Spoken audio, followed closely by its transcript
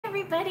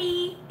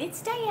everybody,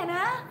 it's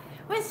Diana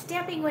with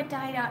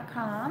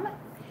stampingwithdie.com,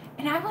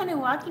 and I want to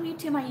welcome you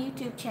to my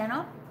YouTube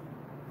channel.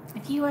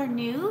 If you are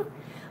new,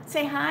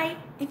 say hi.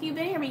 If you've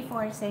been here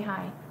before, say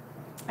hi.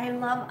 I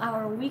love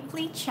our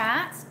weekly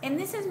chats, and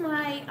this is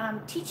my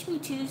Teach Me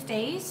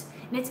Tuesdays,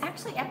 and it's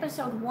actually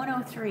episode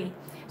 103.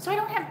 So I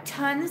don't have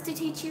tons to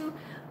teach you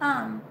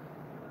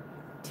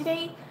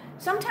today.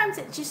 Sometimes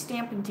it's just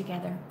stamping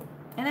together.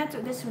 And that's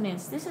what this one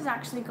is. This is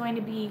actually going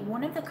to be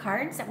one of the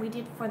cards that we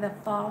did for the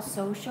fall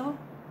social.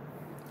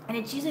 And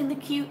it's using the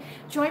cute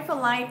Joyful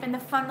Life and the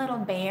fun little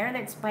bear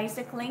that's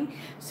bicycling.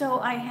 So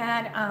I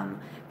had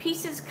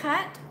pieces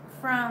cut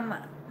from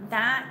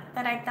that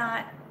I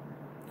thought,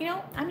 you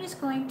know, I'm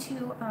just going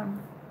to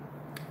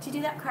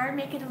do that card,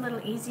 make it a little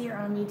easier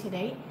on me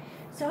today.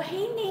 So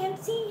hey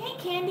Nancy, hey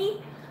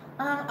Candy.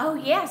 Oh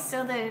yes,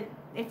 so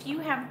if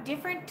you have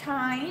different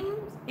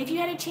times, if you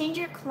had to change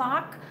your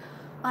clock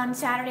on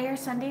Saturday or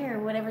Sunday or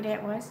whatever day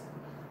it was,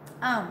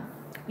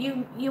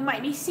 you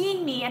might be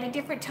seeing me at a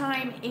different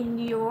time in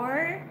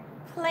your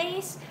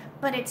place,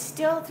 but it's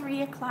still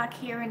 3 o'clock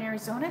here in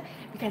Arizona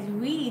because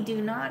we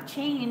do not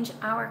change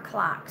our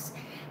clocks.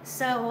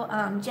 So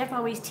Jeff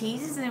always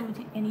teases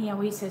and he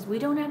always says, we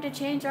don't have to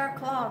change our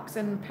clocks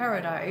in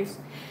paradise.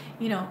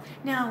 You know,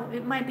 now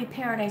it might be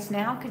paradise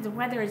now because the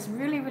weather is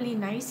really, really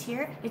nice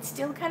here. It's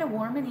still kind of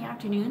warm in the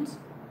afternoons.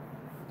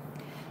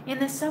 In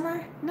the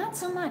summer, not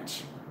so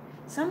much.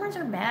 Summers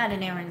are bad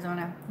in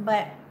Arizona,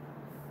 but,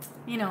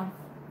 you know,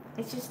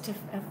 it's just,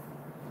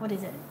 what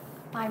is it,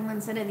 5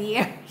 months out of the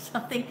year or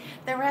something.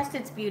 The rest,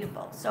 it's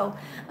beautiful. So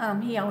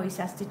he always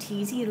has to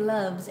tease. He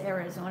loves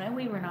Arizona.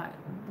 We were not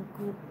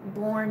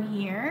born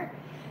here.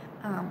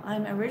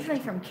 I'm originally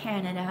from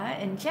Canada,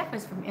 and Jeff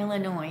is from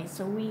Illinois.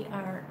 So we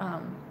are,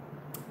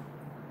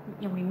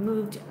 you know, we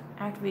moved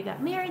after we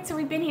got married, so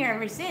we've been here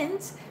ever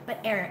since. But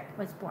Eric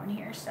was born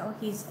here, so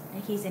he's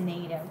a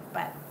native.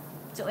 But,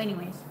 so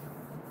anyways.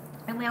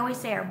 And we always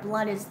say our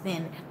blood is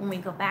thin when we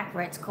go back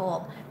where it's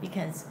cold,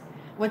 because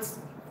what's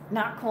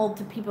not cold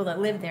to people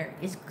that live there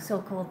is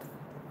so cold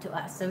to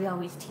us. So we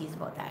always tease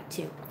about that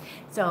too.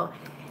 So,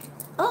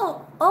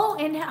 oh,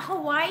 and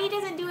Hawaii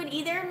doesn't do it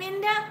either,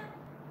 Minda.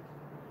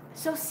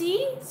 So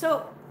see,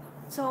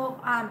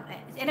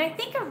 and I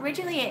think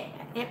originally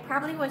it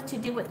probably was to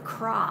do with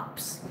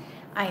crops,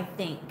 I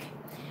think,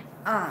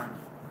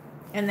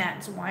 and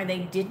that's why they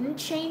didn't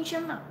change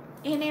them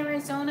in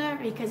Arizona,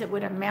 because it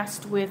would have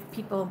messed with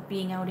people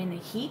being out in the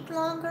heat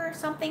longer or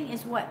something,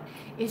 is what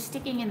is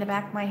sticking in the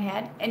back of my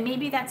head. And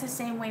maybe that's the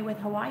same way with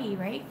Hawaii,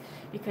 right?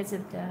 Because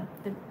of the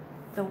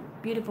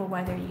beautiful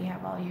weather you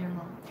have all year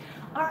long.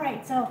 All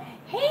right, so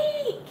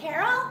hey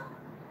Carol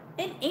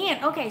and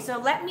Ann. Okay, so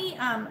let me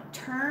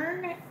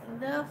turn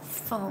the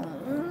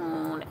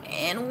phone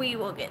and we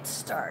will get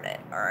started.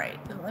 All right,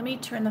 so let me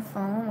turn the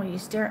phone while you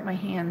stare at my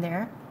hand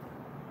there.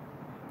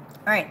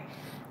 All right,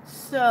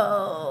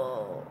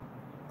 so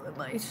am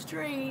I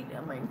straight?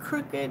 Am I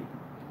crooked?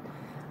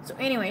 So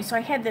anyway, so I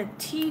had the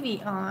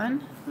TV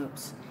on,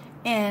 oops,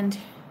 and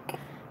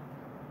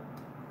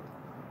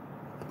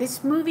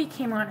this movie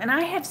came on, and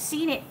I have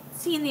seen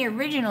the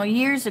original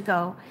years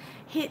ago.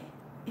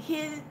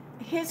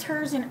 His,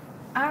 hers, and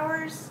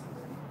ours.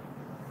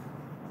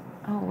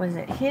 Oh, was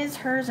it his,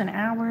 hers, and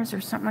ours,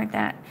 or something like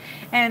that?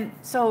 And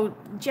so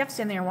Jeff's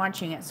in there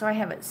watching it, so I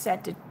have it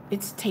set to,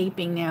 it's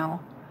taping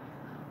now.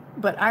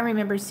 But I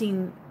remember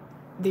seeing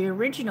the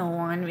original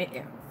one,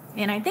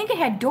 and I think it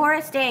had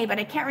Doris Day, but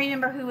I can't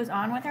remember who was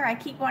on with her. I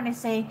keep wanting to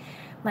say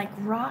like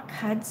Rock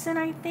Hudson,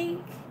 I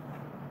think.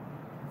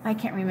 I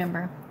can't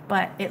remember,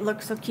 but it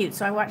looks so cute.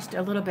 So I watched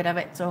a little bit of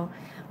it, so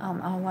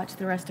I'll watch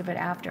the rest of it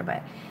after.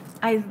 But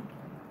I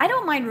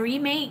don't mind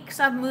remakes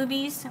of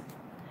movies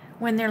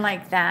when they're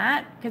like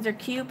that, because they're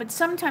cute. But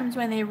sometimes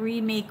when they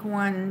remake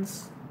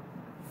ones,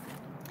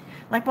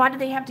 like, why do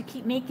they have to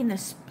keep making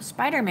this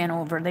Spider-Man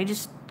over? They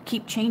just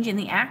keep changing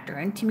the actor,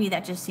 and to me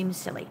that just seems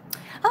silly.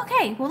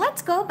 Okay, well,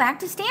 let's go back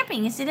to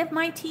stamping instead of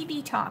my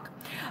TV talk.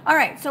 All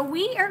right, so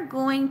we are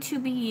going to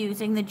be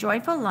using the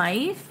Joyful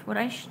Life, what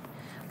I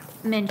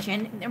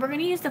mentioned, and we're going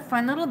to use the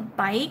fun little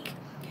bike,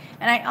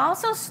 and I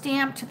also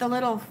stamped the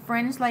little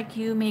Friends Like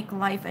You Make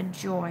Life a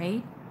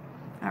Joy.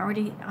 I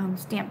already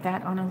stamped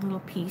that on a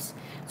little piece,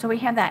 so we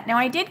have that. Now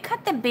I did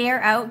cut the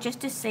bear out just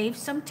to save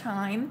some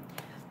time,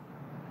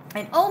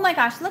 and oh my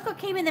gosh, look what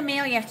came in the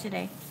mail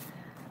yesterday.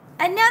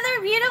 Another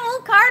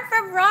beautiful card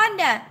from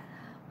Rhonda.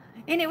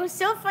 And it was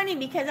so funny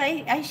because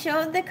I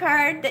showed the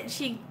card that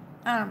she,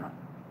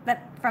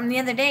 from the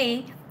other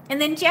day. And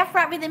then Jeff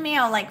brought me the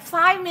mail like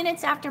 5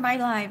 minutes after my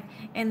live.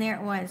 And there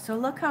it was. So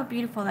look how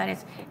beautiful that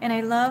is. And I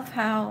love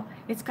how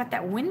it's got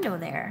that window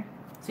there.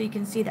 So you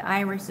can see the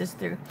irises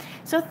through.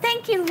 So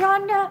thank you,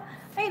 Rhonda.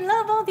 I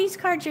love all these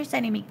cards you're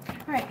sending me.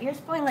 All right, you're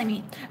spoiling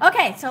me.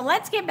 Okay, so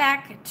let's get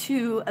back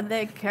to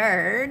the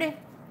card.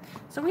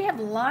 So we have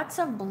lots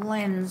of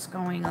blends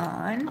going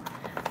on.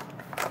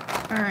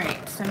 All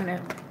right, so I'm going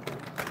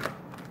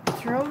to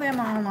throw them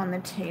all on the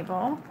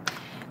table.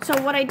 So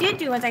what I did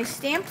do is I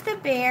stamped the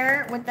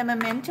bear with the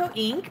Memento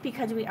ink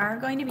because we are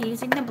going to be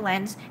using the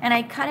blends, and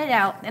I cut it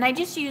out, and I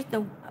just used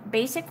the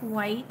basic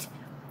white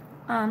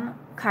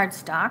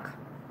cardstock.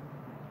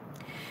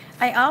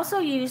 I also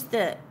used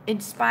the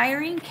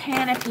Inspiring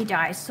Canopy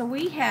dies. So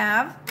we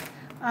have,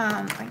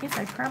 I guess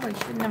I probably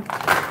shouldn't have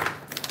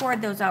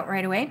poured those out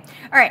right away.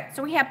 All right,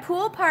 so we have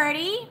Pool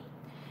Party.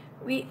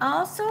 We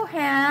also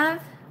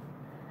have,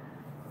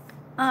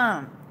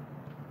 I'm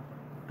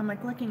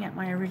like looking at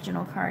my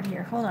original card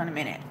here. Hold on a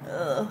minute.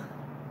 Ugh.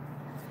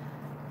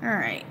 All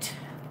right.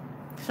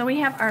 So we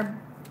have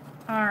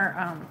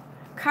our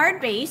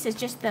card base is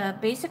just the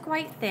basic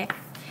white thick.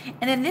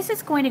 And then this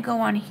is going to go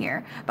on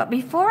here. But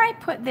before I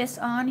put this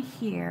on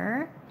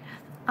here,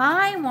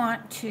 I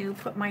want to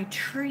put my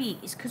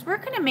trees because we're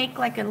going to make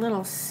like a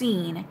little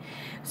scene.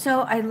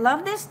 So I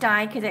love this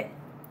die because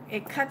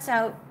it cuts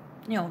out,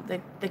 you know,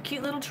 the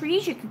cute little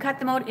trees. You can cut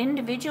them out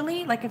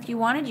individually. Like if you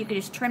wanted, you could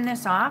just trim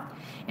this off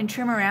and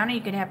trim around, and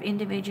you could have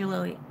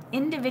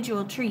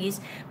individual trees.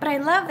 But I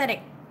love that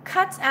it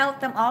cuts out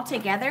them all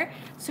together,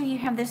 so you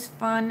have this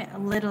fun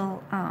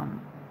little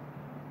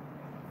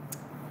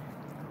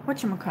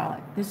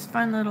whatchamacallit, this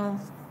fun little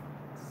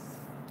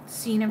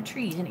scene of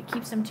trees, and it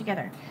keeps them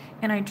together.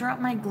 And I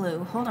dropped my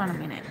glue. Hold on a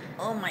minute.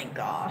 Oh my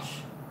gosh.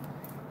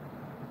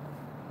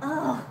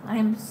 Oh,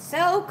 I'm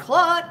so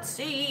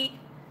klutzy.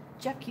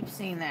 Jeff keeps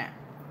saying that.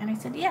 And I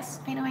said, yes,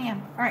 I know I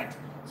am. All right,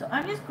 so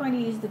I'm just going to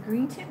use the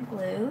green tip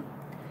glue,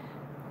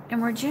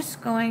 and we're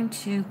just going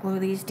to glue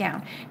these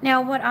down.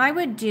 Now, what I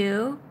would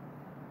do,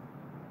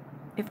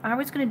 if I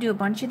was going to do a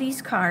bunch of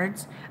these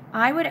cards,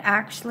 I would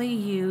actually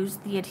use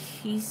the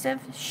adhesive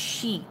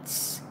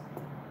sheets,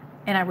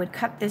 and I would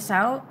cut this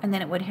out, and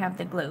then it would have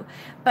the glue.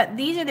 But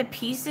these are the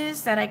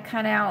pieces that I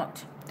cut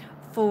out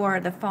for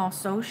the fall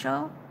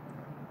social,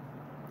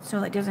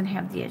 so it doesn't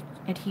have the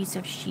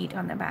adhesive sheet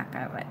on the back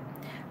of it.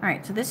 All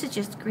right, so this is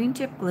just green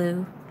tip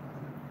glue.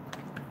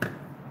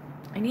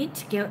 I need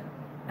to get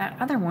that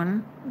other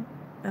one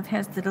that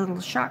has the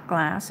little shot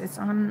glass. It's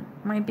on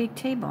my big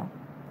table.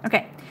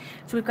 Okay,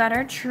 so we've got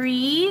our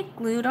tree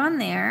glued on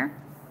there.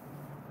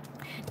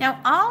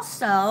 Now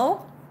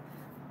also,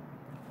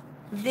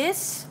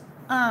 this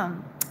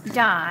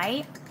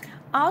die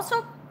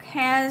also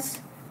has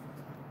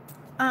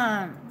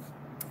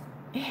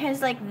it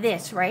has like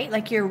this, right?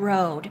 Like your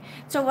road.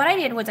 So what I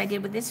did was I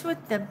did with this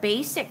with the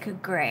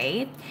basic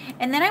gray,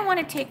 and then I want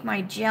to take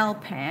my gel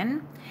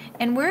pen,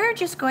 and we're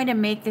just going to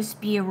make this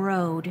be a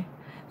road.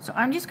 So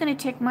I'm just going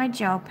to take my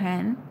gel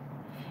pen,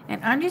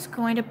 and I'm just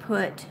going to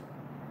put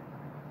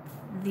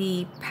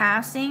the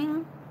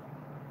passing,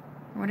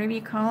 whatever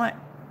you call it,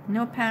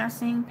 no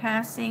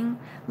passing,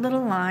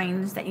 little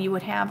lines that you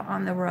would have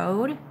on the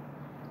road.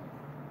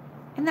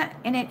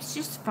 And it's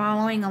just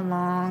following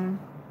along.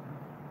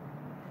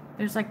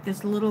 There's like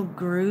this little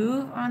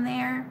groove on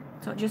there,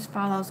 so it just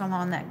follows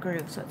along that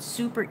groove. So it's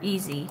super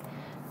easy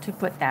to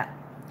put that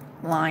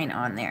line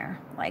on there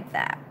like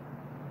that.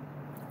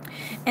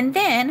 And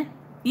then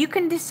you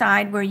can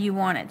decide where you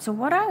want it. So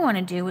what I want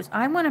to do is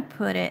I want to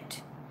put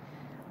it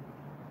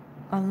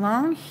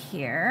along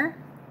here.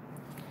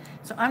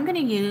 So I'm going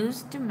to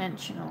use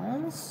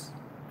dimensionals.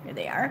 Here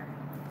they are.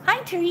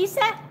 Hi,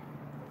 Teresa.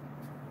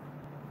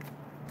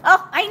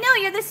 Oh, I know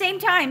you're the same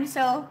time,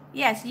 so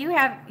yes, you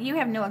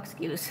have no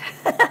excuse.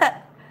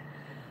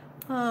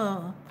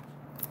 Oh,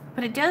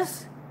 but it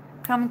does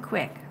come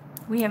quick.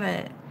 We have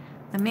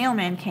the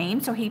mailman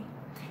came, so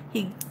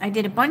I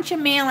did a bunch of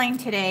mailing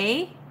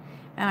today,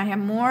 and I have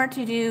more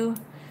to do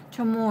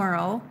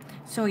tomorrow.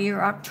 So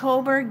your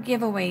October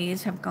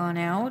giveaways have gone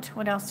out.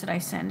 What else did I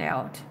send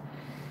out?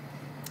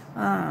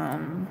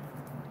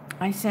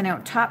 I sent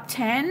out top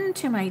 10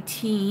 to my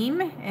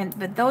team,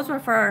 but those were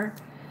for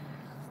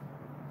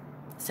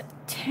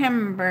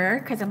September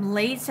because I'm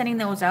late sending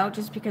those out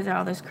just because of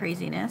all this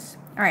craziness.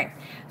 All right,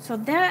 so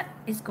that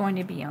is going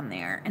to be on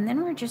there, and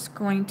then we're just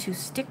going to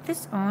stick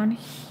this on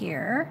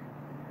here,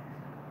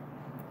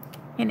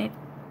 and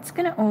it's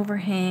going to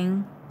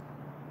overhang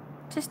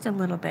just a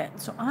little bit.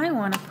 So I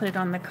want to put it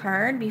on the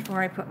card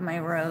before I put my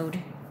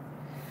road.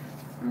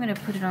 I'm going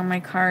to put it on my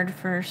card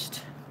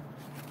first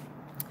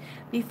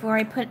before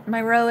I put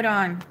my road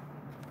on.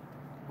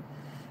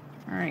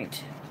 All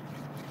right.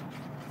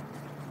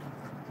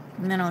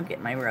 And then I'll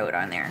get my road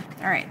on there.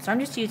 All right, so I'm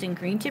just using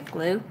green tip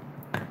glue.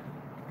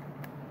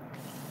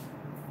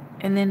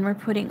 And then we're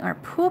putting our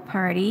pool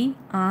party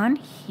on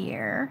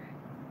here.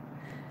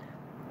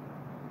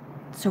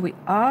 So we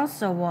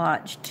also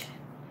watched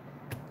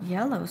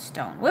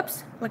Yellowstone.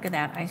 Whoops, look at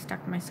that. I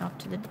stuck myself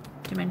to the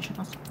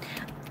dimensionals.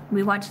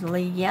 We watched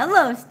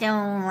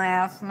Yellowstone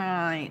last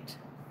night.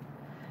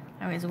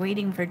 I was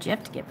waiting for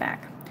Jeff to get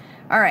back.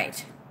 All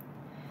right,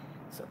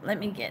 so let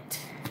me get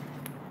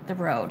the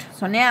road.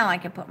 So now I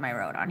can put my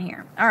road on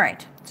here. All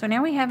right, so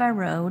now we have our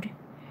road.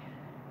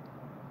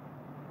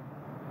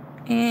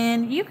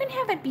 And you can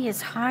have it be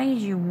as high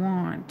as you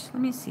want.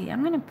 Let me see.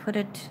 I'm going to put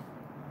it...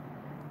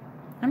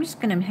 I'm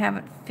just going to have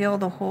it fill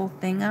the whole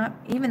thing up.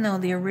 Even though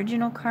the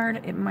original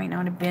card, it might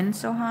not have been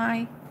so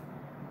high.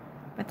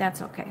 but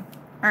that's okay.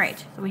 All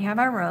right, so we have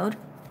our road.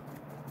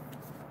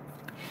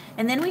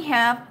 And then we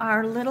have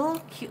our little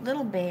cute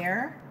little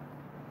bear.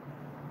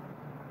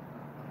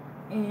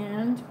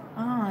 And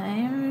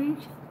I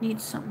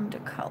need something to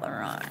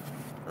color on.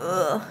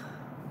 Ugh.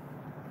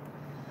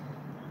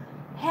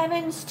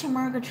 Heavens to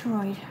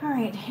Murgatroyd. All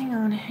right, hang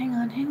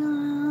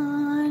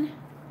on.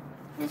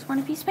 I just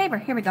want a piece of paper.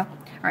 Here we go.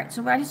 All right,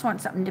 so I just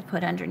want something to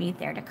put underneath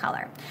there to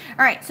color.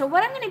 All right, so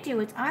what I'm going to do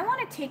is I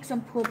want to take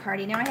some pool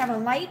party. Now I have a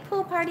light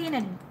pool party and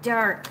a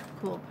dark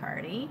pool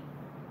party.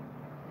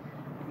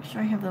 Make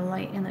sure I have the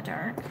light and the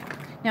dark.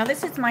 Now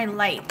this is my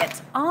light.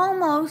 It's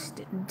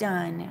almost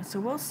done. So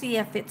we'll see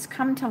if it's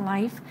come to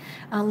life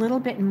a little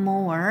bit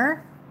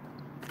more.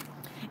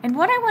 And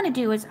what I want to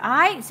do is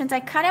since I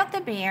cut out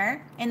the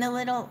bear and the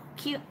little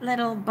cute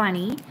little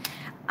bunny,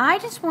 I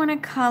just want to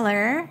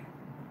color.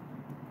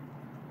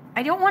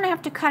 I don't want to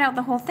have to cut out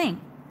the whole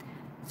thing.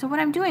 So what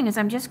I'm doing is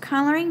I'm just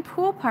coloring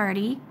pool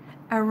party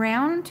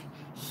around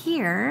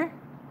here,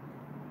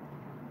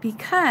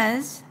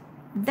 because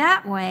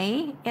that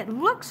way it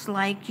looks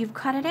like you've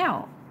cut it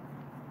out,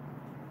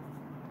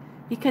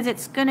 because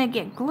it's going to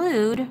get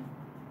glued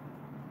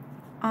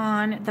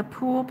on the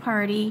pool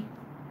party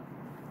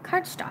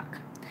cardstock.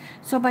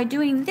 So by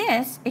doing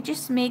this, it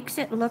just makes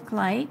it look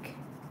like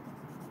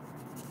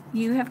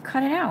you have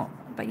cut it out,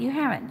 but you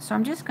haven't. So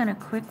I'm just going to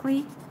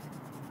quickly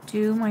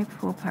do my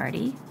pool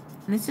party.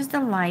 And this is the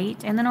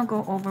light, and then I'll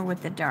go over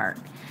with the dark.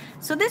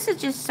 So this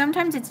is just,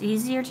 sometimes it's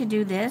easier to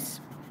do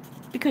this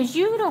because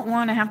you don't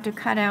want to have to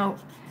cut out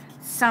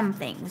some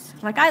things.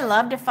 Like I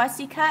love to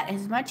fussy cut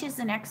as much as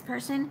the next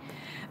person,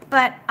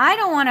 but I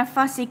don't want to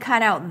fussy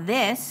cut out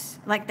this,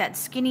 like that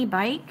skinny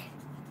bike,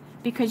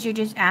 because you're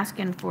just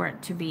asking for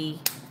it to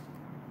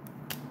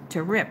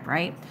rip,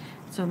 right?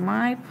 So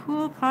my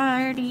pool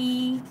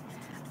party,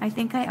 I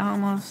think I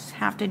almost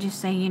have to just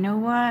say, you know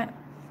what?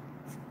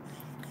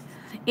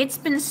 It's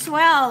been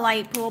swell,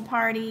 light pool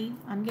party.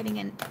 I'm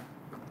getting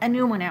a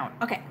new one out.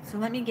 Okay, so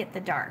let me get the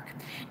dark.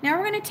 Now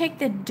we're going to take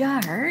the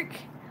dark,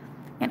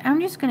 and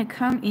I'm just going to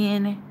come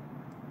in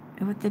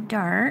with the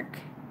dark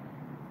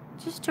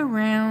just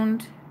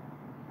around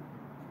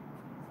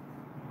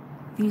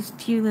these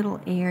few little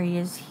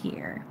areas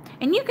here.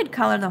 And you could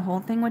color the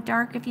whole thing with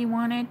dark if you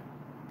wanted.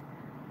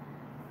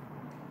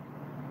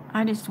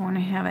 I just want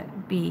to have it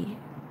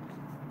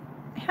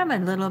have a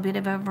little bit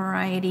of a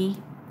variety,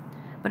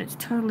 but it's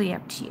totally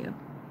up to you.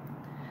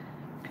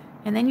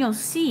 And then you'll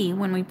see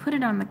when we put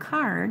it on the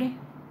card,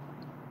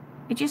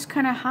 it just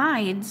kind of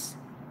hides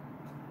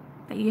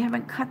that you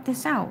haven't cut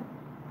this out.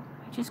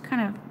 It just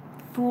kind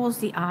of fools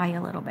the eye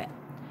a little bit.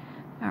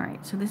 All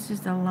right, so this is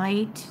the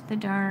light, the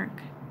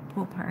dark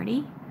pool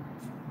party.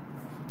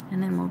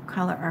 And then we'll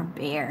color our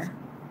bear.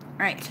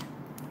 All right.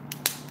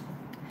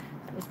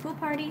 That was pool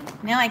party.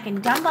 Now I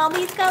can dump all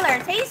these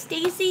colors. Hey,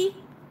 Stacy.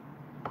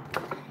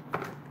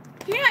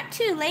 You're not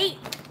too late.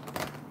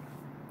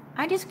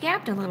 I just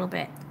gapped a little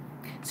bit.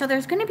 So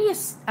there's going to be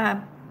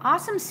a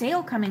awesome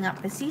sale coming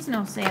up, the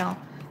seasonal sale,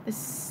 the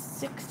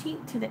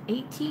 16th to the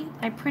 18th.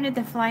 I printed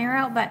the flyer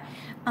out, but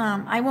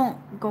I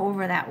won't go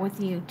over that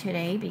with you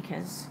today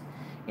because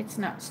it's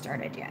not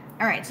started yet.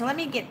 All right, so let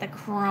me get the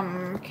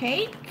crumb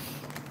cake.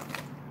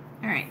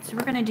 All right, so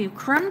we're going to do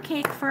crumb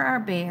cake for our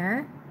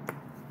bear.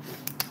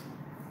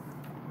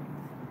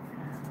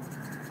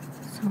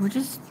 So we're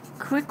just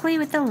quickly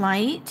with the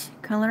light,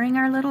 coloring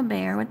our little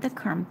bear with the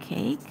crumb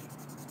cake.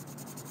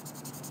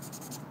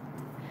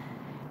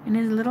 And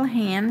his little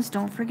hands,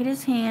 don't forget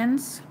his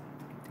hands.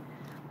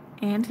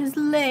 And his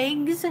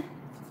legs. And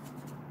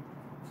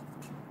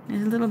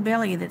his little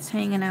belly that's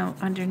hanging out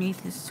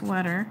underneath his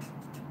sweater.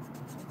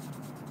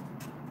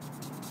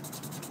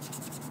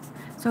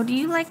 So do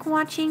you like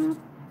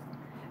watching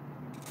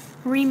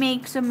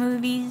remakes of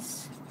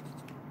movies?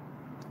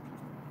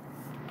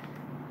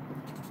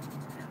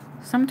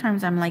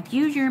 Sometimes I'm like,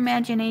 use your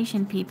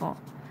imagination, people.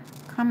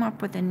 Come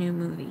up with a new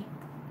movie.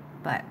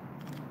 But,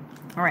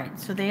 all right,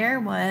 so there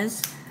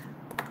was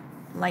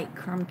light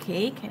crumb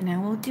cake, and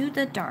now we'll do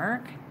the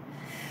dark.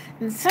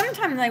 And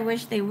sometimes I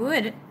wish they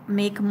would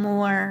make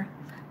more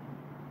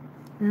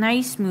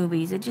nice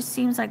movies. It just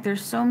seems like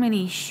there's so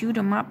many shoot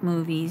 'em up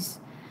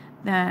movies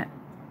that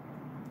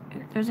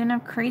there's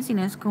enough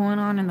craziness going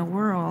on in the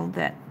world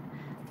that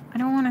I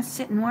don't want to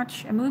sit and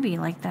watch a movie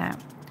like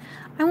that.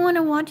 I want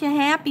to watch a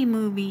happy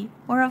movie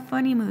or a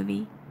funny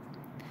movie.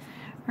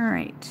 All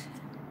right.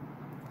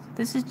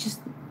 This is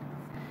just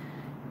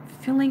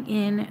filling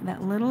in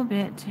that little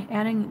bit,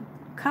 adding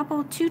a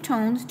couple, 2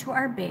 tones to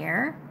our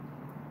bear.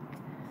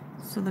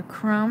 So the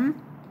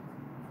crumb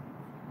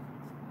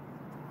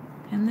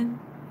and the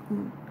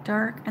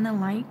dark and the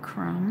light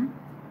crumb,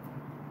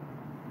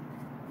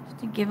 just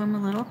to give him a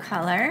little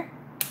color.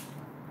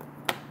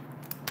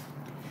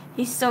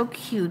 He's so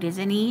cute,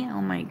 isn't he?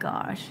 Oh my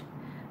gosh.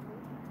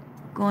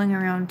 Going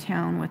around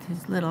town with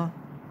his little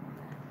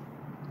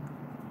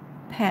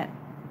pet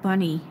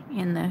bunny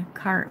in the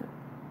cart.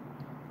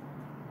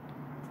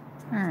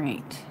 All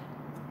right.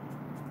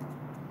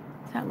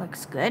 That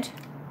looks good.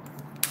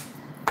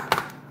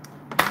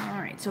 All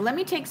right, right, so let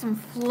me take some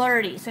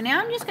Flirty. So now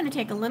I'm just going to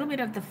take a little bit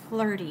of the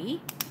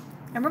Flirty,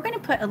 and we're going to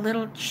put a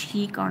little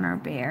cheek on our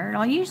bear.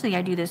 Usually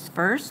I do this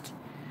first,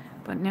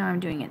 but now I'm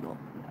doing it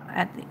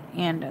at the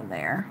end of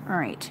there. All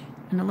right,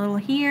 and a little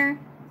here.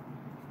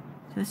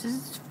 So this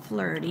is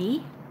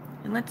Flirty.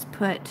 And let's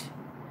put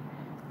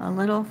a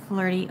little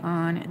Flirty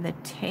on the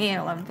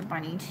tail of the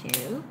bunny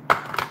too.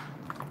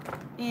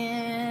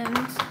 And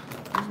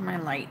here's my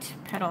light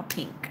petal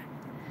pink.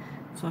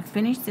 So I'll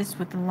finish this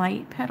with the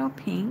light petal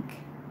pink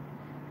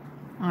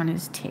on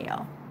his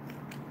tail.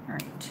 All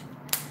right,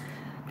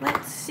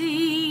 let's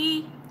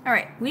see. All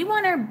right, we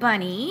want our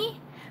bunny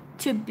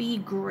to be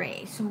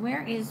gray. So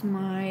where is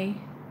my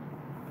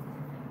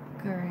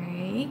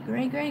gray?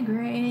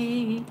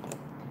 Gray.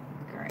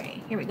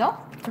 Here we go.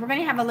 So we're going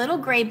to have a little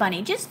gray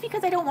bunny, just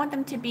because I don't want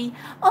them to be,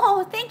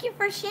 oh, thank you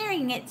for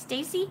sharing it,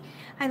 Stacy.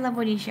 I love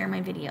when you share my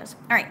videos.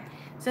 All right,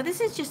 so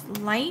this is just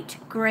light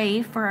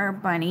gray for our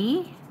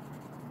bunny,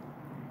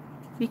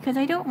 because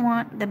I don't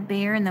want the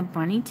bear and the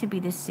bunny to be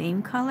the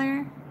same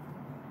color.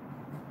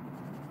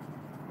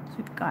 So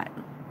we've got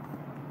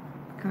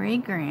gray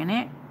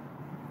granite,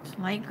 it's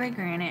light gray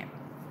granite,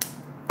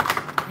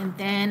 and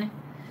then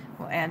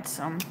we'll add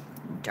some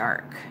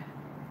dark,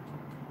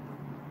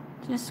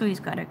 just so he's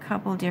got a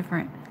couple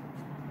different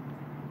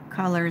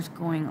colors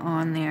going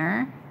on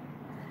there.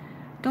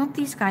 Don't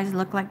these guys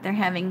look like they're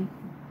having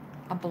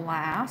a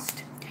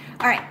blast?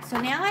 All right,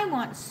 so now I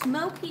want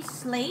smoky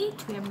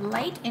slate. We have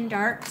light and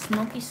dark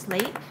smoky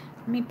slate.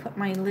 Let me put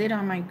my lid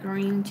on my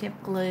green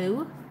tip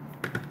glue.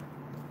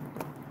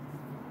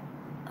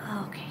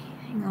 Okay,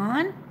 hang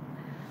on.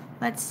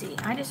 Let's see,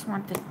 I just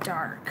want the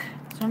dark.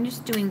 So I'm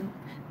just doing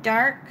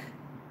dark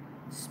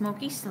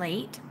smoky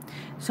slate.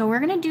 So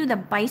we're gonna do the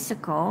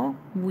bicycle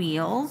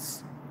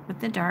wheels with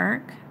the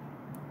dark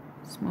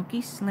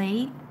smoky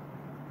slate.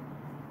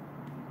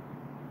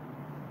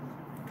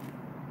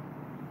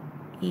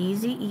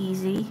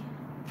 Easy,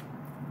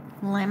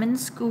 lemon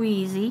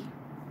squeezy.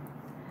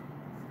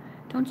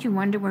 Don't you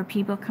wonder where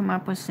people come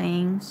up with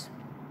sayings?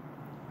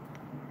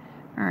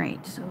 All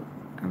right, so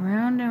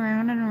around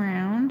and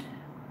around.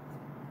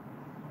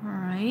 All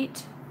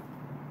right.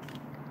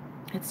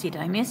 Let's see,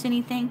 did I miss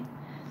anything?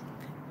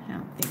 I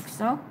don't think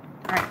so. All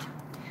right.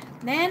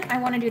 Then I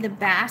want to do the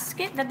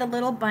basket that the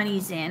little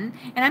bunny's in,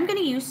 and I'm going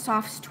to use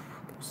soft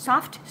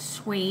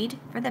suede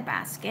for the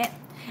basket.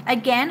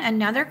 Again,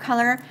 another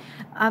color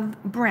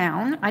of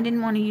brown. I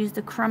didn't want to use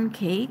the crumb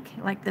cake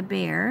like the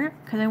bear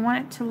because I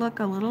want it to look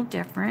a little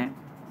different.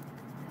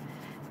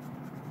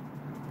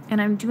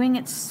 And I'm doing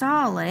it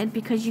solid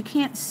because you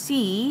can't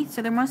see,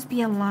 so there must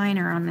be a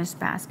liner on this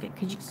basket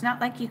because it's not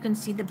like you can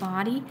see the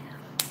body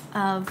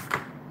of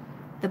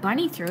the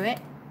bunny through it,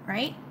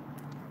 right?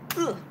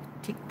 Ugh.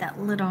 Take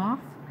that lid off.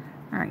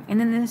 All right, and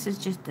then this is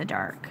just the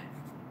dark.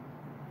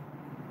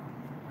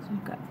 So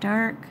we've got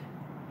dark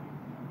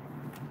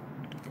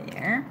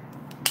there.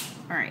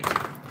 All right.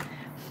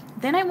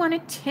 Then I want to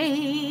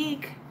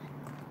take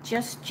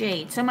just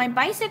jade. So my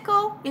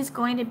bicycle is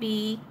going to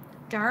be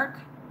dark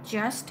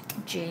just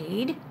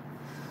jade.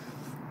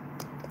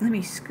 Let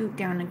me scoot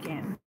down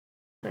again.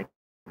 Like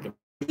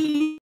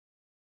be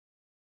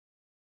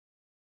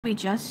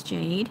just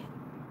jade.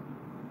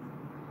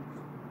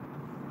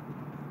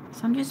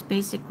 So I'm just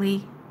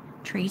basically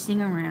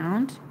tracing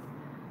around.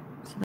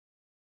 So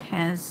that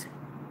has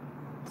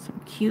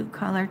some cute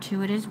color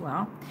to it as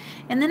well.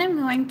 And then I'm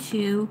going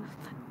to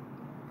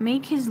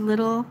make his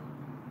little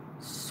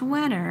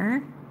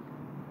sweater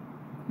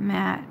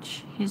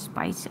match his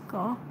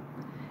bicycle.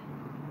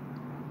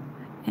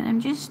 And I'm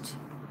just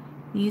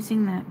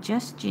using that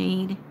just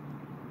jade.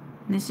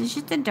 And this is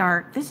just the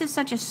dark. This is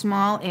such a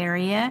small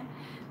area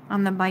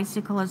on the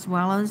bicycle as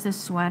well as the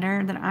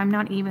sweater that I'm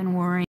not even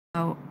worrying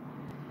about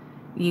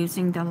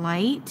using the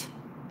light.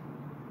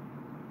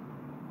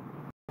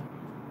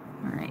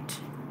 All right.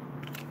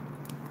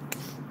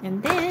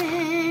 And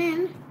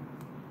then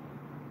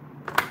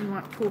we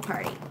want pool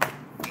party.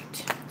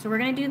 Right. So we're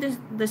going to do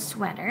the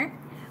sweater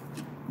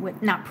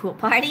with, not pool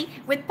party,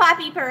 with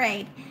Poppy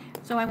Parade.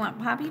 So I want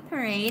Poppy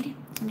Parade.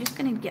 I'm just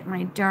going to get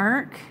my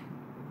dark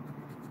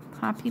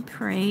Poppy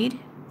Parade.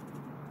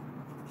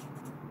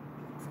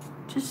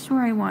 Just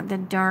where I want the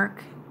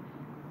dark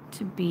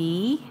to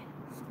be.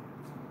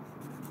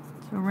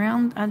 So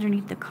around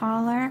underneath the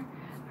collar,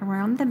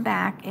 around the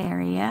back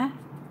area,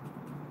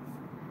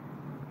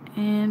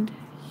 and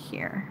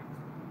here.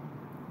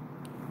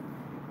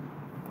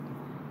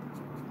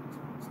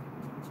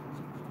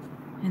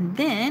 And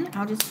then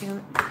I'll just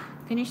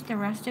finish the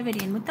rest of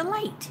it in with the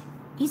light.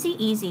 Easy,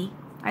 easy.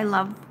 I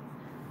love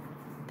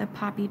the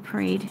Poppy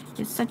Parade.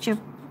 It's such a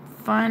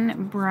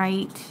fun,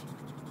 bright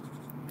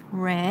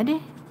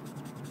red.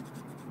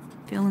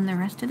 Fill in the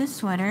rest of the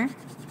sweater.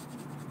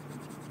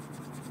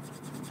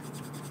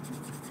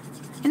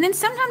 And then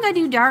sometimes I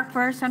do dark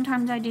first,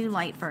 sometimes I do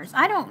light first.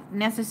 I don't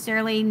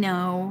necessarily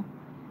know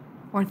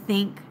or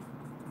think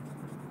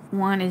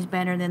one is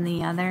better than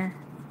the other.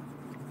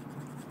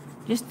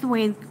 Just the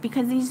way,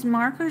 because these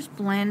markers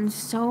blend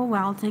so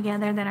well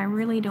together that I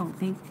really don't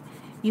think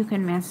you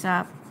can mess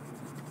up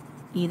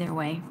either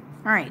way.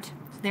 All right,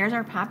 so there's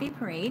our Poppy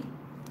Parade.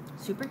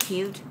 Super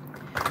cute.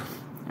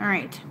 All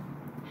right.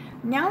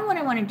 Now what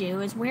I want to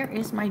do is, where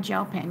is my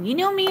gel pen? You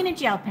know me and a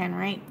gel pen,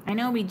 right? I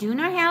know we do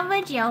not have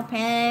a gel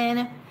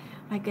pen.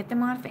 I get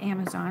them off of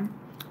Amazon.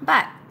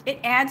 But it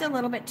adds a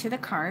little bit to the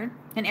card.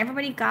 And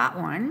everybody got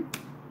one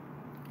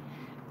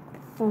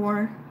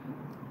for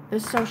the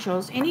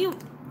socials. Any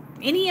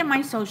of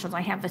my socials.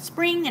 I have a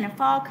spring and a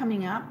fall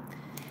coming up.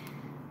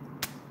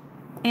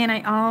 And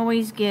I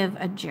always give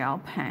a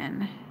gel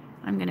pen.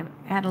 I'm going to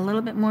add a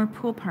little bit more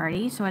Pool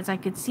Party. So as I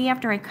could see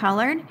after I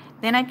colored,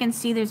 then I can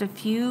see there's a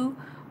few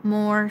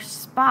more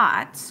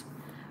spots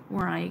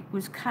where I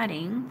was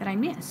cutting that I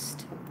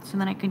missed. So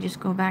then I can just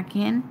go back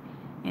in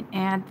and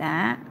add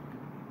that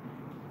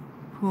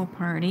Pool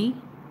Party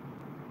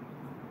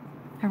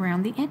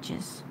around the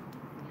edges.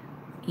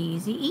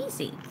 Easy,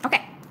 easy.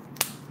 Okay.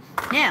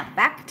 Now,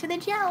 back to the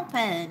gel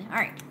pen. All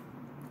right.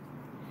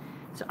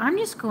 So I'm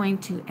just going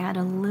to add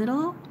a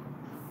little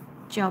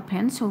gel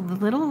pen. So the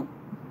little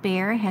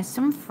bear has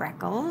some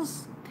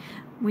freckles.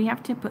 We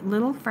have to put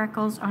little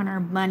freckles on our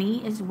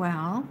bunny as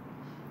well.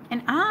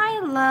 And I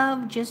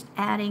love just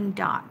adding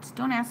dots.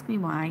 Don't ask me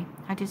why.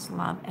 I just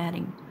love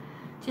adding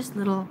just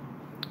little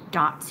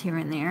dots here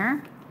and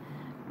there.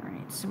 All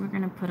right, so we're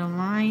going to put a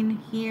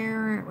line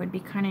here. It would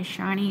be kind of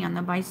shiny on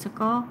the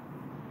bicycle.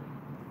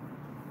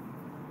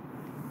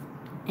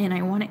 And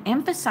I want to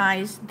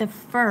emphasize the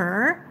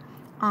fur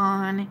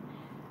on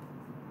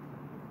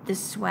the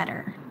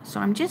sweater. So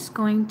I'm just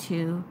going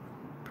to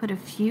put a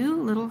few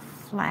little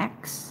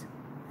flecks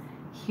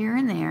here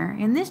and there.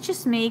 And this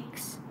just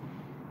makes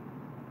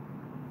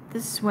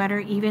the sweater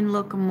even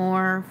look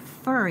more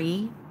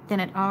furry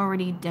than it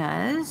already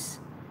does.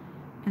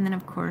 And then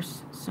of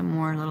course some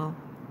more little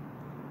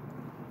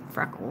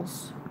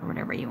freckles or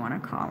whatever you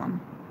want to call them.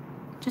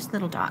 Just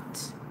little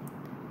dots.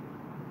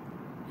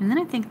 And then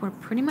I think we're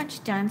pretty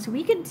much done. So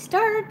we can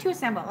start to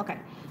assemble. Okay,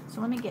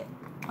 so let me get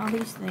all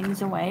these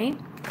things away.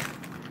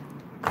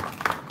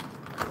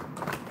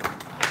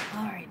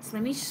 All right, so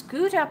let me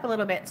scoot up a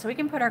little bit so we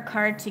can put our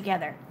card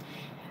together.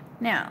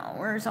 Now,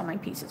 where's all my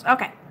pieces?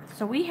 Okay.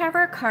 So we have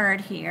our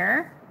card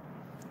here,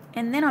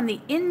 and then on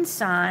the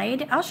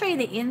inside, I'll show you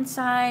the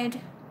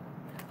inside.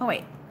 Oh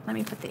wait, let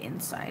me put the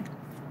inside.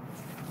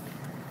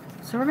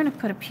 So we're going to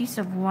put a piece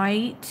of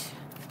white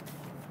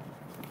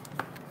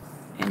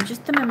and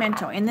just the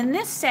memento. And then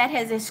this set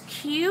has this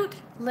cute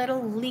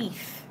little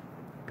leaf,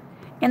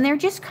 and they're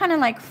just kind of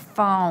like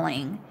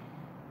falling.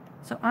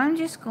 So I'm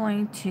just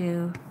going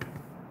to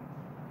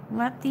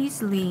let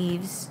these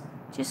leaves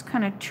just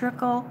kind of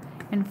trickle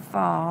and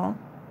fall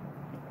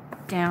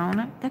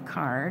down the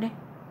card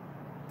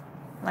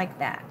like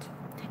that.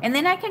 And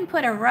then I can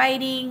put a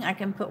writing, I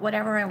can put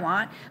whatever I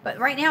want, but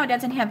right now it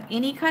doesn't have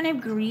any kind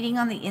of greeting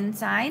on the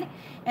inside.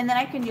 And then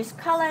I can just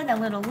color the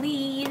little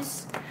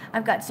leaves.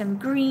 I've got some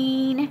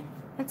green.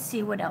 Let's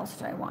see, what else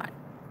do I want?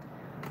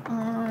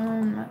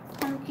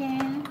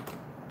 Pumpkin,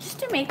 just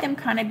to make them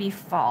kind of be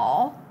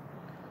fall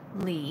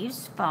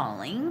leaves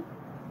falling.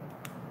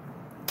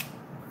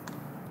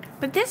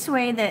 But this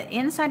way the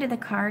inside of the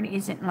card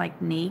isn't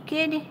like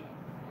naked,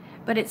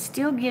 but it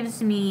still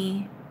gives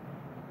me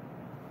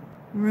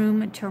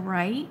room to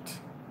write.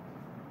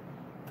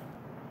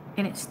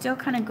 And it still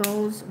kind of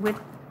goes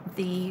with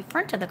the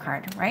front of the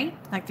card, right?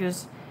 Like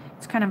it's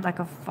kind of like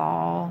a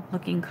fall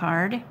looking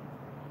card.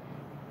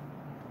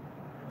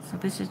 So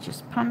this is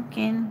just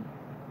pumpkin.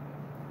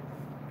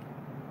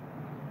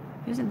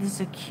 Isn't this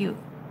a cute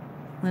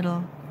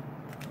little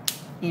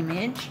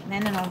image?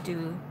 And then I'll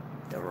do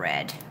the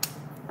red.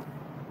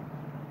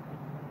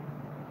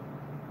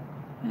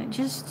 And it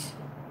just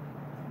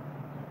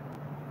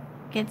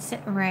gets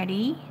it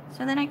ready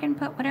so then I can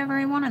put whatever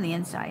I want on the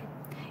inside.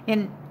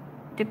 And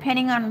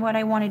depending on what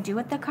I want to do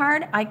with the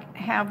card, I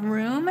have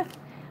room.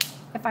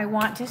 If I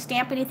want to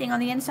stamp anything on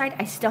the inside,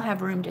 I still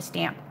have room to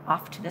stamp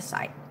off to the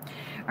side.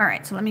 All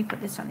right, so let me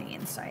put this on the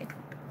inside.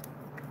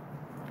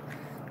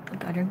 We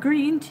got our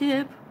green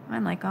tip.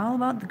 I'm like all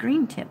about the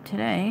green tip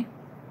today.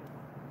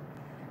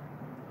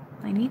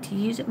 I need to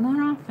use it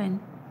more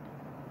often.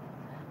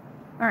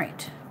 All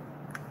right.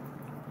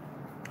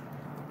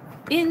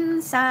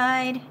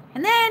 Inside,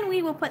 and then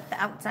we will put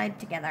the outside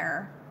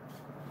together.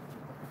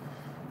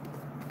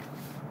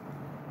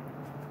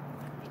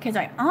 Because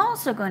I'm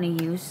also going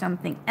to use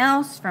something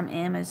else from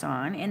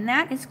Amazon, and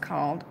that is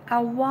called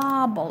a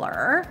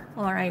wobbler,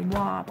 or a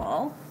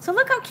wobble. So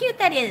look how cute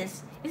that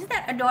is. Isn't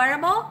that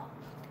adorable?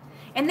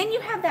 And then you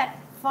have that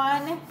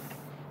fun,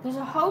 there's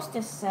a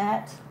hostess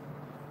set.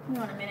 Hold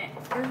on a minute,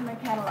 where's my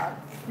catalog?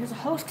 There's a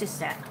hostess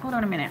set, hold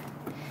on a minute.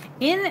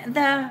 In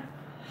the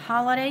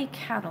holiday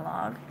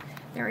catalog,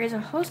 there is a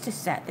hostess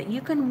set that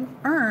you can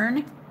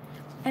earn,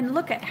 and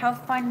look at how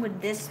fun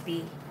would this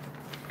be.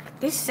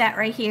 This set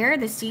right here,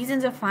 the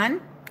Seasons of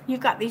Fun, you've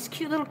got these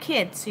cute little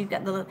kids. So you've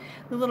got the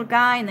little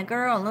guy and the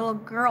little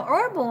girl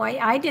or a boy.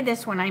 I did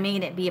this one, I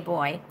made it be a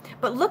boy.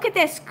 But look at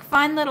this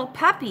fun little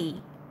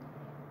puppy.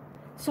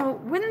 So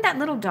wouldn't that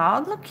little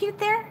dog look cute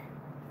there?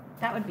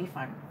 That would be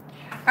fun.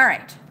 All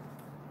right.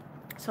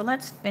 So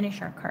let's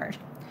finish our card.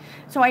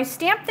 So I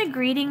stamped the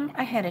greeting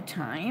ahead of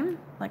time,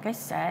 like I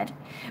said,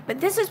 but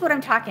this is what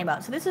I'm talking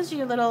about. So this is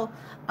your little,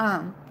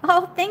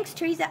 oh, thanks,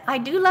 Teresa. I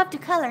do love to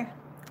color.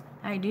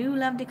 I do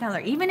love to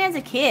color. Even as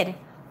a kid,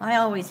 I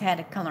always had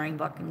a coloring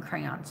book and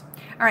crayons.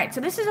 All right,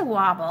 so this is a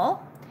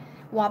Wobble,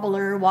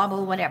 Wobbler,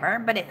 Wobble, whatever,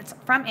 but it's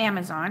from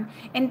Amazon.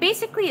 And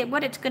basically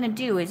what it's going to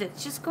do is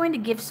it's just going to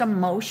give some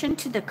motion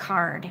to the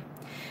card.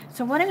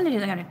 So what I'm going to do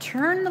is I'm going to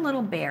turn the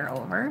little bear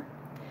over,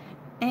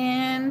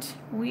 and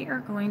we are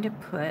going to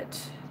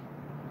put,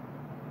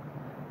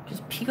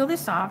 just peel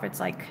this off. It's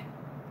like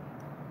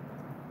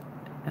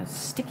a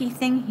sticky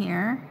thing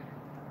here.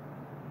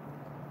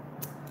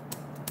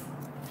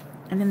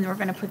 And then we're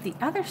going to put the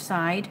other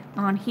side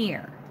on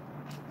here.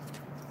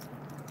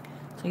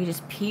 So you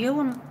just peel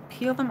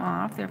them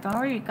off. They've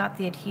already got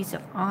the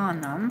adhesive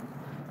on them,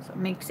 so it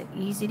makes it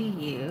easy to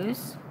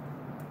use.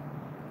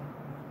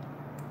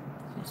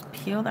 Just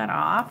peel that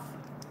off.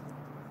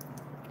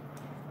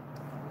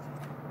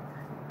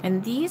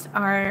 And these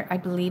are, I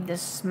believe, the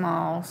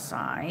small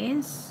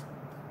size.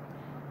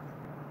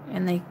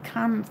 And they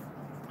come,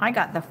 I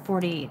got the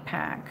 48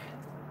 pack.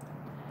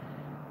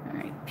 All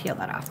right, peel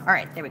that off. All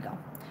right, there we go.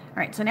 All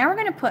right, so now we're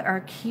going to put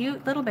our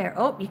cute little bear.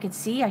 Oh, you can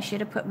see I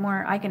should have put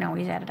more. I can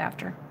always add it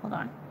after. Hold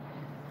on.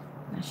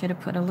 I should have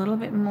put a little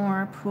bit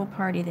more pool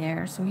party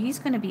there. So he's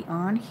going to be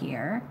on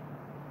here.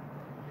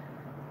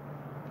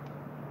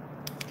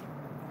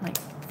 Like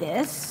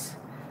this.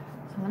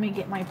 So let me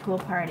get my pool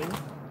party.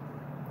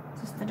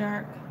 Is this the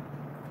dark?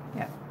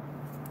 Yeah.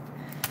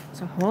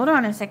 So hold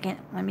on a second.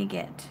 Let me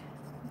get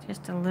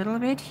just a little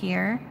bit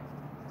here.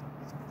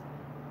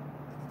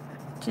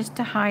 Just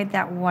to hide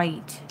that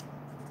white.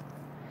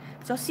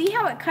 So see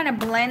how it kind of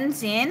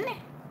blends in?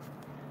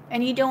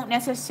 And you don't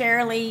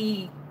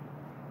necessarily,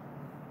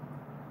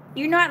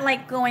 you're not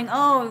like going,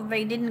 oh,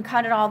 they didn't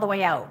cut it all the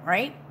way out,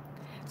 right?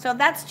 So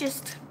that's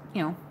just,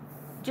 you know,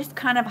 just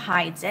kind of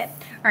hides it.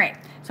 All right,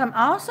 so I'm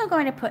also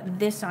going to put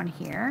this on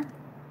here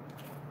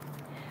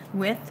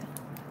with,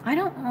 I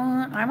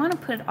want to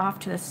put it off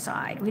to the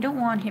side. We don't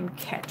want him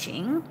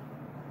catching.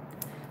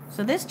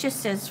 So this just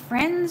says,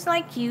 friends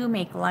like you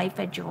make life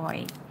a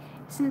joy.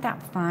 Isn't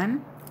that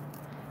fun?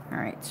 All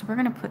right, so we're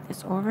going to put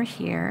this over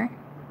here.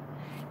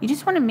 You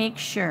just want to make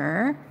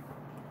sure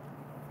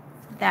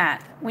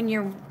that when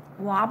you're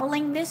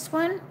wobbling this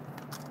one,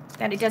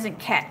 that it doesn't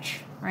catch,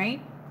 right?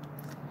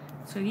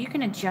 So you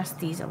can adjust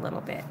these a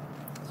little bit.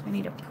 So I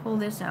need to pull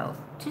this out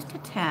just a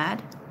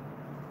tad.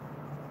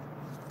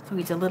 So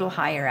he's a little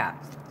higher up.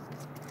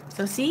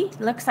 So see,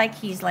 looks like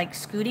he's like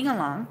scooting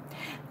along.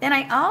 Then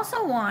I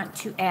also want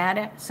to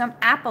add some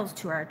apples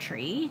to our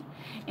tree.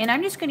 And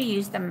I'm just going to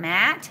use the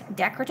matte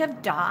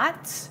decorative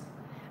dots.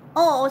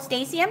 Oh,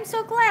 Stacy, I'm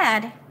so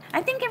glad.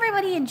 I think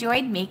everybody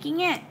enjoyed making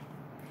it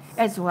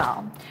as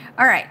well.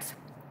 All right.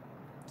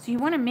 So you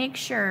want to make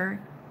sure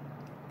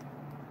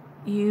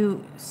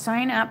you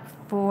sign up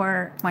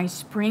for my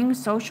spring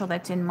social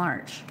that's in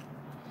March,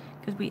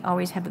 because we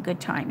always have a good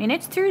time. And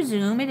it's through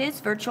Zoom. It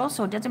is virtual,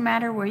 so it doesn't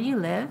matter where you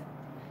live.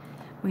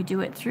 We do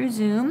it through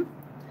Zoom,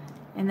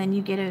 and then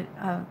you get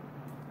a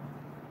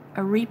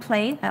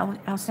replay.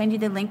 I'll send you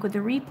the link with the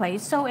replay.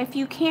 So if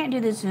you can't do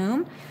the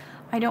Zoom,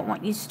 I don't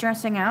want you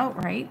stressing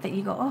out, right? That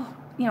you go, oh,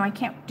 you know, I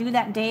can't do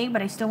that day,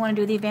 but I still want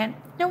to do the event.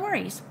 No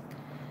worries.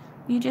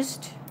 You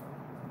just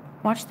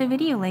watch the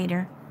video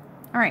later.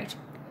 All right.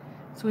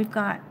 So we've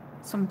got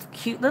some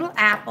cute little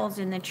apples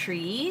in the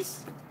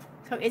trees.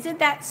 So isn't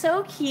that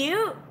so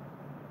cute?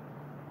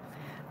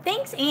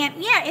 Thanks, Aunt.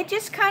 Yeah, it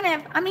just kind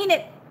of, I mean,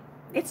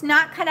 it's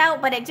not cut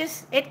out, but it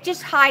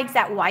just hides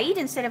that white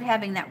instead of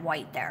having that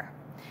white there,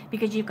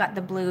 because you've got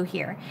the blue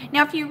here.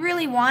 Now, if you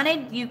really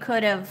wanted, you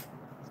could have,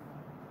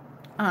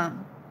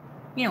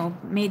 you know,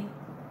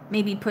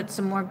 maybe put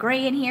some more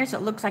gray in here so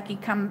it looks like you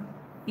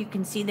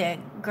can see the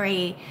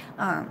gray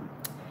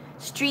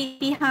street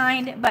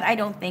behind, but I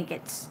don't think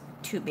it's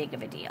too big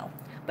of a deal.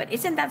 But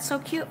isn't that so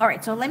cute? All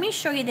right, so let me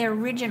show you the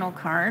original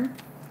card,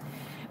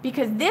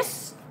 because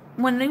this,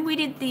 when we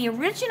did the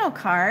original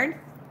card,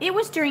 it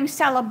was during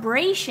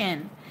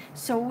celebration.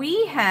 So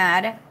we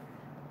had,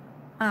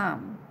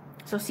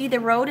 so see the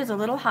road is a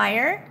little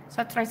higher. So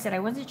that's what I said. I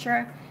wasn't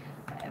sure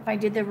if I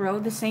did the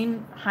road the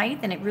same height,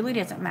 and it really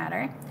doesn't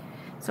matter.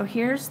 So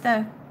here's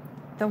the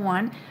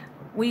one.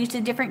 We used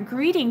a different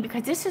greeting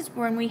because this is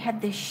when we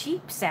had the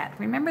sheep set.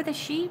 Remember the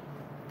sheep?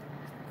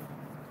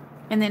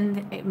 And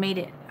then it made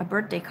it a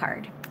birthday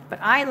card. But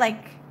I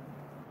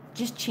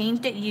just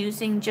changed it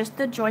using just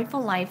the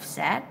Joyful Life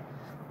set.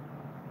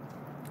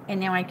 And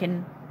now I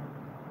can,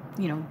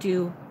 you know,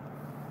 do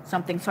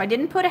something. So I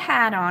didn't put a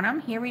hat on him.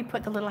 Here we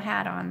put the little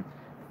hat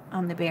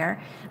on the bear.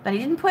 But I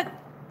didn't put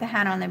the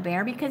hat on the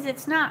bear because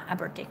it's not a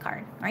birthday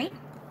card, right?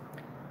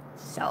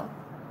 So, all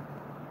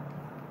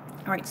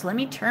right, so let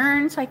me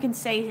turn so I can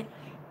say,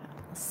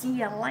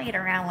 see you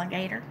later,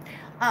 alligator.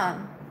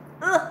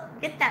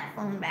 Get that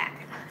phone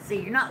back so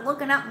you're not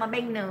looking up my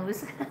big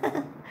nose.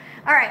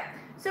 All right,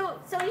 so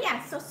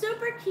yeah, so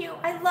super cute.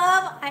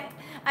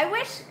 I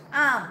wish,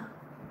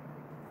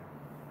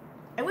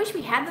 I wish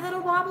we had the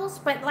little wobbles,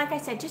 but like I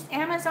said, just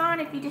Amazon,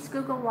 if you just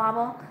Google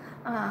Wobble,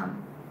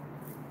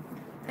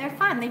 they're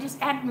fun. They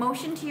just add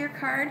motion to your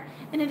card,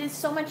 and it is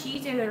so much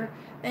easier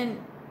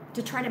than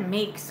to try to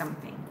make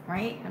something,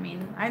 right? I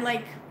mean, I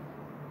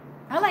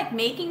like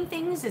making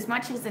things as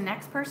much as the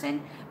next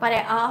person, but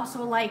I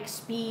also like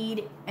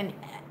speed and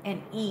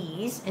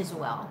ease as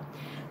well.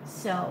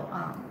 So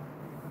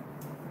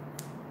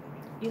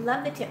you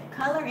love the tip.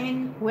 Color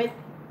in with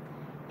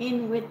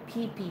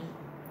PP.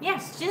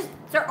 Yes, just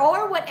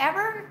or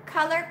whatever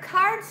color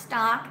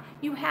cardstock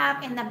you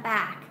have in the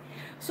back.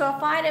 So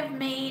if I'd have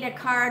made a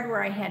card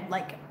where I had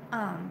like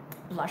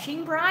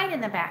blushing bride in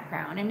the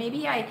background, and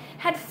maybe I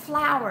had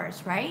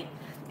flowers, right?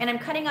 And I'm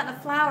cutting out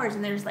the flowers,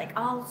 and there's like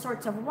all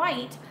sorts of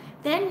white.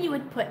 Then you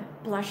would put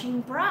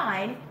blushing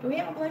bride. Do we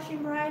have a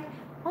blushing bride?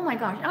 Oh my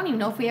gosh, I don't even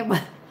know if we have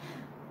one.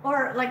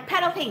 Or like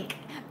petal pink.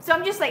 So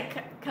I'm just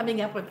like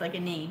coming up with like a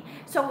name.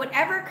 So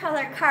whatever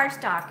color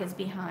cardstock is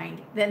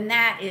behind, then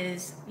that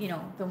is, you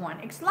know, the one.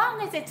 As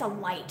long as it's a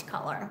light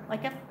color.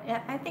 Like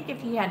I think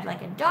if you had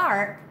like a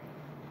dark,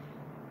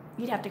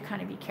 you'd have to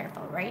kind of be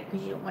careful, right?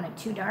 Because you don't want it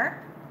too dark.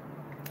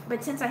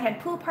 But since I had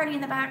pool party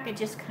in the back, it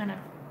just kind of,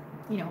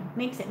 you know,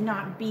 makes it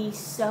not be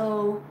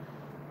so,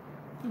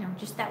 you know,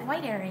 just that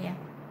white area.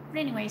 But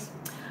anyways,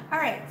 all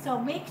right, so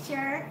make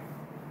sure.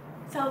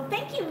 So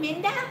thank you,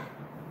 Minda.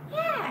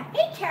 Yeah.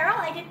 Hey, Carol,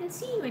 I didn't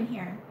see you in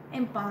here.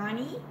 And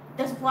Bonnie.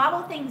 Those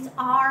wobble things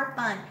are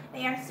fun.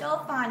 They are so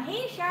fun.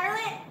 Hey,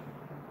 Charlotte.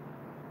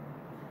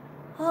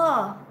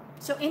 Oh,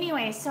 so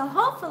anyway, so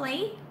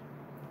hopefully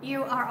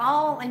you are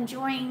all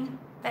enjoying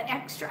that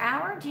extra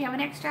hour. Do you have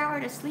an extra hour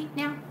to sleep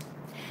now?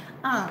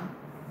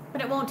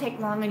 But it won't take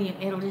long, and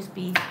it'll just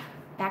be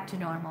back to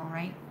normal,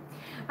 right?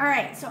 All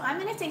right, so I'm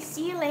going to say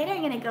see you later. I'm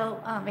going to go,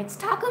 it's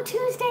Taco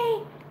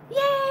Tuesday.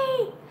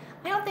 Yay!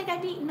 I don't think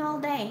I've eaten all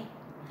day,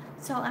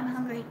 so I'm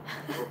hungry.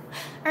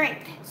 All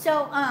right,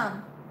 so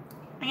I'm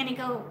going to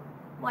go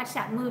watch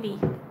that movie.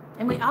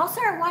 And we also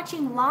are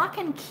watching Lock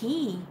and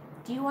Key.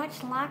 Do you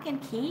watch Lock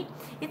and Key?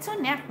 It's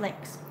on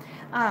Netflix.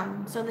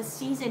 So the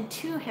season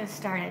 2 has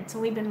started, so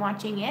we've been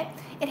watching it.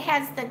 It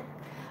has the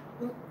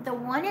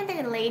one of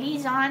the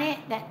ladies on it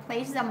that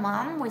plays the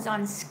mom was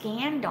on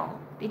Scandal.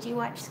 Did you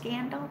watch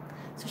Scandal?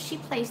 So she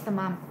plays the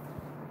mom.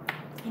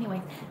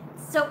 Anyway,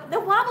 so the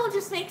wobble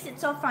just makes it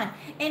so fun.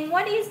 And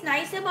what is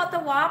nice about the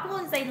wobble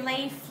is they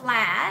lay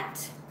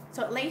flat.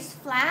 So it lays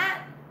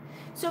flat.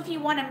 So if you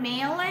want to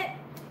mail it,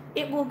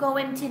 it will go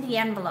into the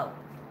envelope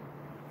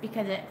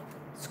because it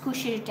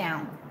squishes it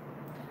down.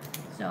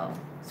 So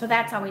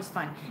that's always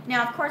fun.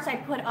 Now, of course, I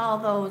put all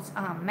those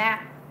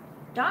matte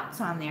dots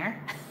on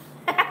there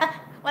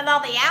with all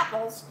the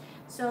apples.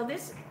 So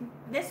this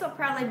will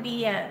probably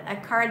be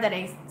a card that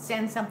I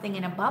send something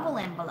in a bubble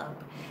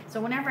envelope. So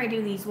whenever I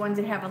do these ones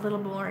that have a little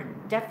more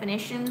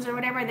definitions or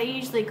whatever, they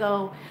usually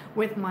go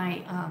with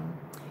my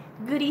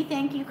goodie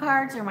thank you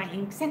cards or my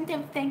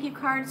incentive thank you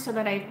cards, so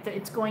that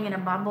it's going in a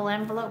bubble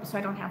envelope, so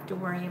I don't have to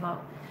worry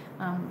about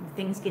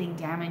things getting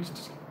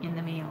damaged in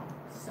the mail.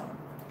 So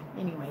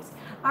anyways,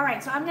 all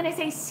right, so I'm going to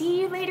say see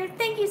you later.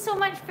 Thank you so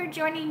much for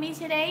joining me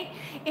today.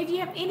 If you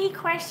have any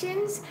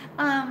questions,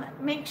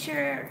 make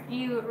sure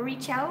you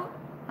reach out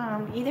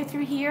either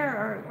through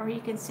here or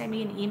you can send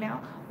me an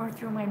email or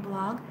through my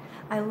blog.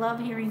 I love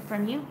hearing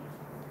from you.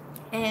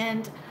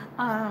 And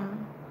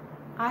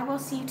I will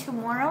see you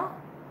tomorrow,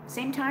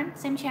 same time,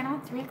 same channel,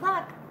 3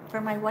 o'clock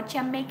for my What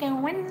You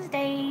Making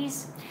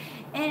Wednesdays.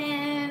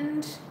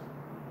 And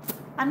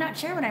I'm not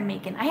sure what I'm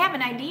making. I have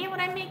an idea what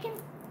I'm making.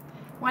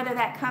 Whether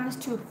that comes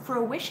to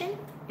fruition,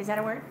 is that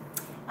a word?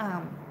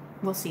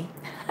 We'll see.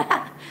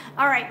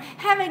 All right,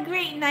 have a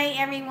great night,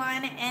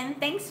 everyone, and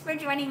thanks for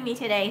joining me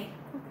today.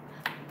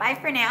 Bye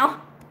for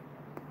now.